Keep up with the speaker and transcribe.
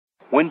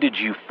when did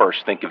you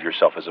first think of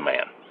yourself as a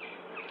man?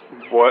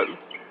 What?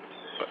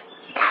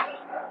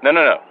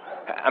 No.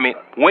 I mean,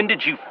 when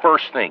did you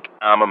first think,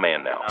 I'm a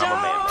man now? I'm a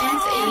man now.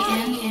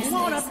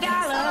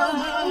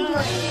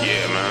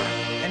 Yeah, man.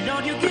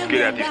 Let's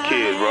get at these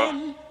kids,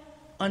 bro.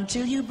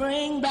 Until you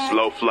bring back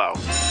Slow flow.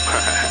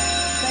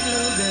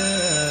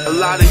 A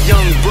lot of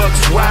young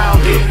bucks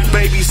wildin',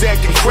 babies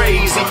acting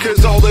crazy,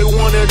 cause all they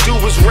wanna do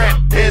is rap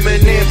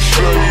Eminem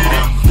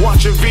shady.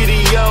 Watching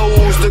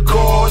videos, the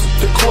cars,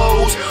 the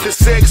clothes, the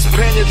sex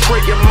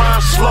penetrating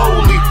mind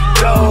slowly.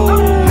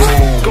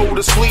 Doze, go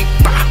to sleep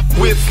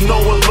with no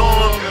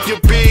alarm. Your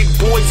big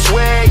boy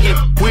swaggin'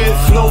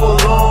 with no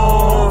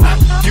alarm.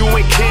 You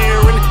ain't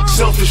caring,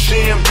 selfish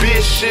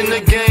ambition,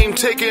 the game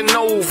taking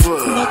over.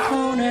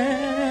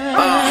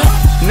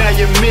 Now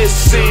you're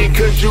missing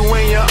cause you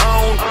ain't your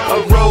own.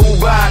 A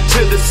robot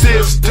to the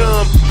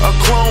system, a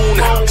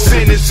clone.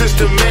 Sin is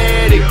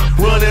systematic,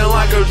 running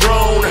like a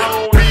drone.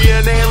 Be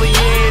an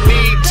alien,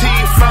 ET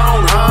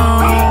found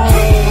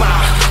home.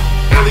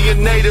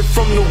 Alienated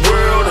from the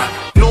world.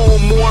 No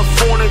more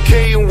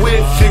fornicating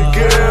with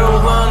your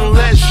girl.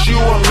 Unless you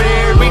are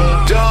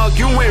married, dog,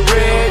 you ain't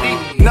ready.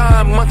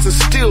 9 months is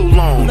still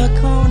long.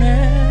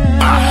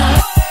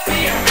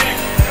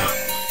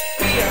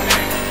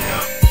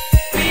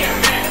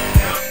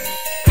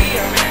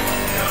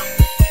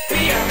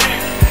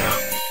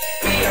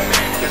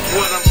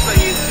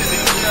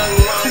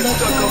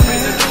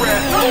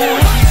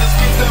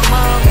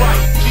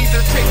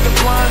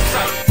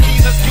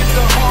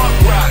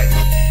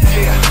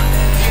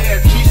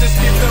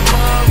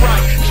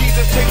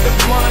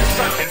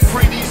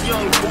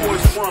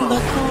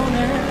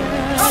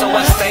 So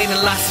I stayed in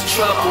lots of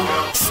trouble,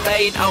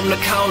 stayed on the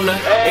corner,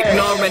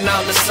 ignoring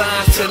all the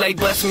signs till they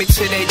bust me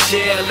to that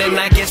jail, and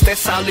I guess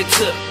that's all it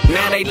took.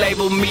 Now they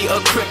label me a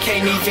crook,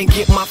 can't even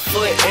get my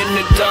foot in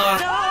the door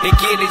and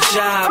get a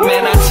job.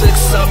 Man, I took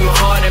something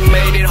hard and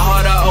made it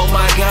harder, oh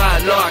my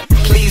God, Lord,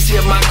 please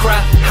hear my cry,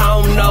 I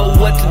don't know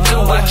what to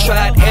do. I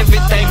tried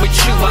everything but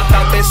you, I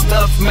thought that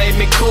stuff made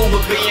me cool,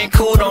 but being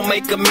cool don't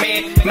make a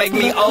man, make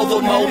me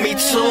over, mold me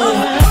too.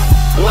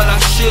 What I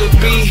should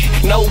be,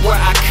 know where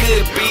I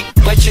could be,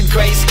 but your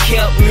grace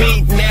kept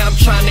me. Now I'm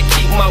trying to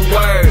keep my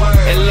word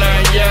and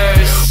learn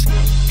yours.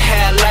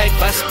 Had life,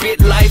 I spit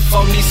life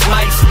on these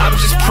mics. I'm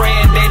just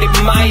praying that it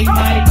might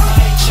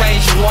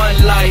change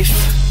one life.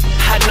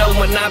 I know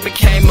when I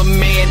became a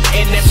man,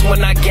 and that's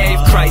when I gave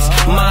Christ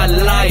my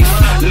life.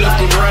 Look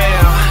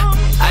around,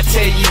 I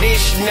tell you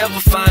this, you never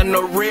find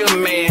no real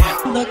man.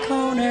 The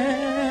corner.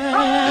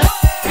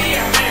 Be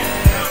a man.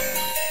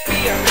 Be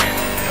a man.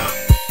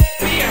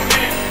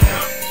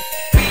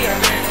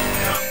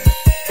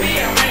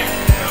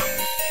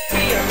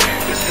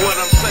 What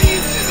I'm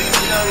saying to these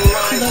young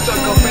lions stuck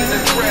up in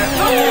the trap.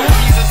 Lord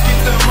Jesus, get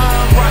the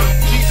mind right.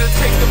 Jesus,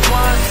 take the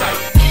blind sight.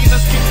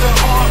 Jesus, get the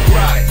heart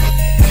right.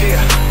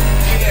 Yeah,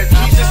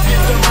 Jesus,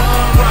 get the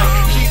mind right.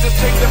 Jesus,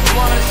 take the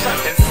blind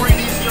sight and free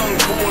these young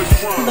boys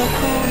from the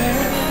corner.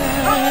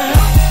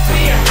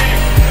 Be a man.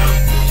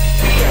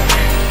 Be a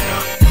man.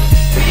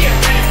 Be a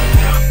man.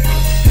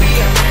 Be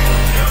a man.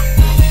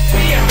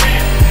 Be a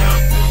man.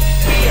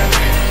 Be a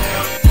man.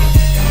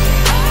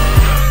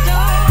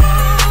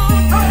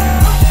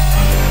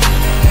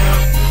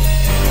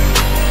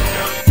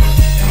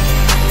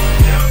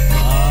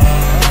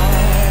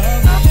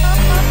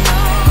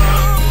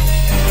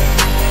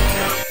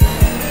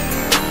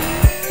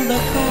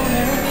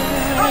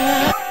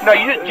 No,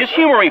 you just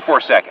humor me for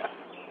a second.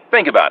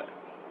 Think about it.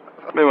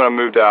 Maybe when I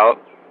moved out,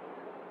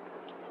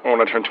 or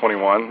when I turned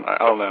 21, I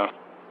don't know.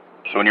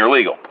 So when you're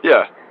legal?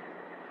 Yeah.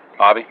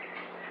 Bobby?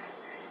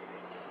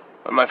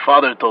 When my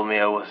father told me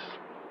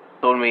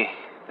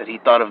that he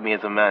thought of me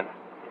as a man.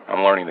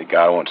 I'm learning that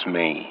God wants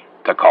me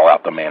to call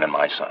out the man in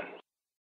my son.